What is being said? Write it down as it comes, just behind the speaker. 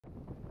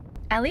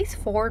At least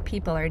 4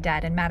 people are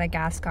dead in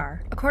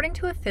Madagascar, according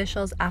to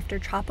officials after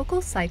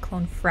tropical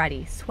cyclone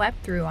Freddy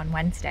swept through on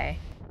Wednesday.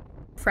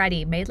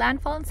 Freddy made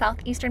landfall in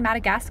southeastern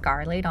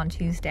Madagascar late on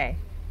Tuesday.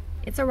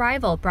 Its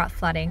arrival brought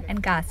flooding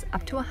and gusts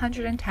up to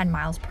 110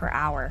 miles per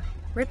hour,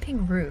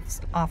 ripping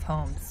roofs off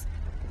homes.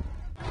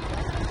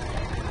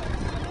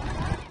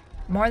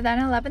 More than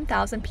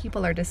 11,000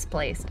 people are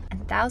displaced,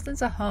 and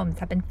thousands of homes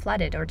have been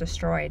flooded or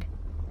destroyed.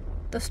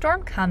 The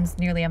storm comes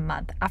nearly a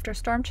month after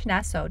Storm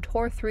Chineso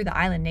tore through the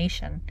island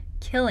nation,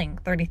 killing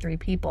 33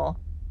 people.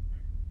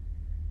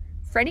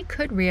 Freddy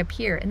could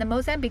reappear in the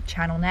Mozambique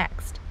Channel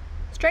next,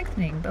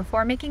 strengthening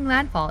before making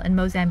landfall in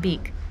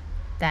Mozambique,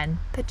 then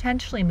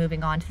potentially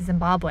moving on to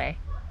Zimbabwe.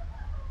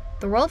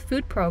 The World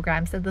Food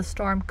Programme said the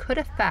storm could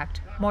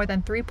affect more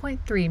than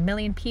 3.3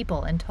 million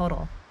people in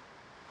total.